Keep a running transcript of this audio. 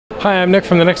Hi, I'm Nick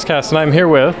from the Nickscast, and I'm here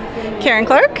with Karen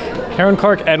Clark. Karen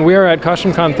Clark, and we are at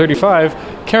CostumeCon 35.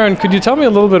 Karen, could you tell me a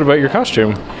little bit about your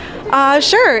costume?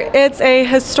 Sure. It's a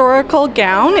historical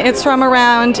gown. It's from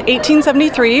around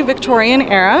 1873, Victorian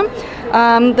era.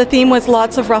 The theme was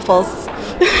lots of ruffles.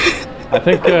 I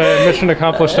think mission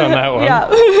accomplished on that one. Yeah.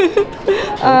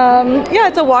 Yeah,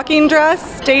 it's a walking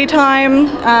dress,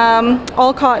 daytime,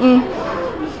 all cotton.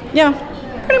 Yeah,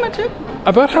 pretty much it.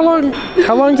 About how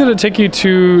long did it take you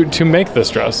to make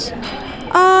this dress?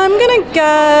 I'm gonna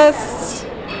guess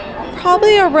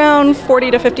probably around 40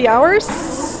 to 50 hours.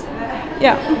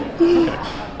 Yeah.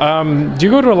 Okay. Do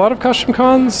you go to a lot of costume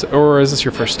cons, or is this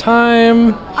your first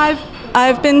time?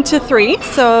 I've been to 3,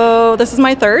 so this is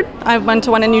my 3rd. I went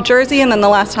to one in New Jersey, and then the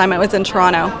last time I was in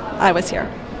Toronto, I was here.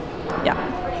 Yeah.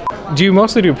 Do you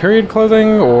mostly do period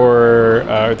clothing, or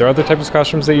are there other types of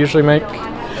costumes that you usually make?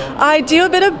 I do a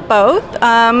bit of both.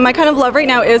 My kind of love right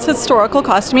now is historical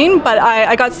costuming, but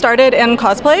I got started in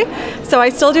cosplay, so I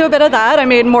still do a bit of that. I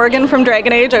made Morgan from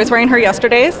Dragon Age. I was wearing her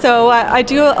yesterday, so I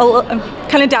do I'm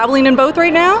kind of dabbling in both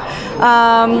right now.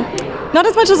 Not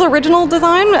as much as original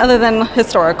design, other than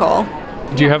historical.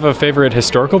 Do you have a favorite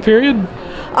historical period?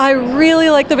 I really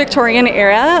like the Victorian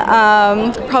era,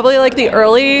 probably like the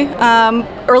early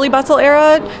bustle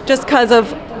era, just because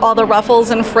of all the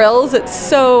ruffles and frills. It's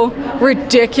so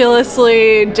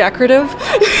ridiculously decorative.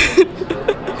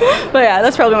 But yeah,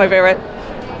 that's probably my favorite.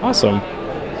 Awesome.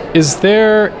 Is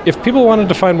there, if people wanted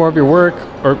to find more of your work,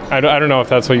 or I don't know if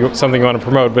that's something you want to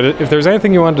promote, but if there's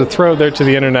anything you wanted to throw there to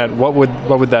the internet, what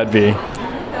would that be?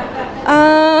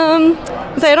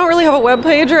 So I don't really have a web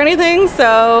page or anything,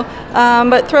 so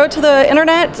but throw it to the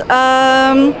internet.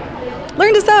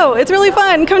 Learn to sew. It's really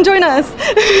fun. Come join us.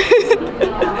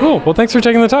 Cool. Well, thanks for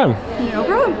taking the time. No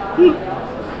problem.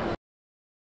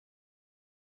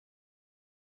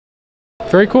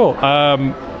 Very cool.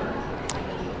 I'm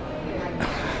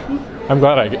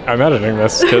glad I'm editing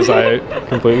this because I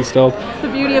completely stilled. The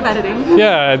beauty of editing.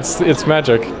 Yeah, it's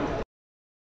magic.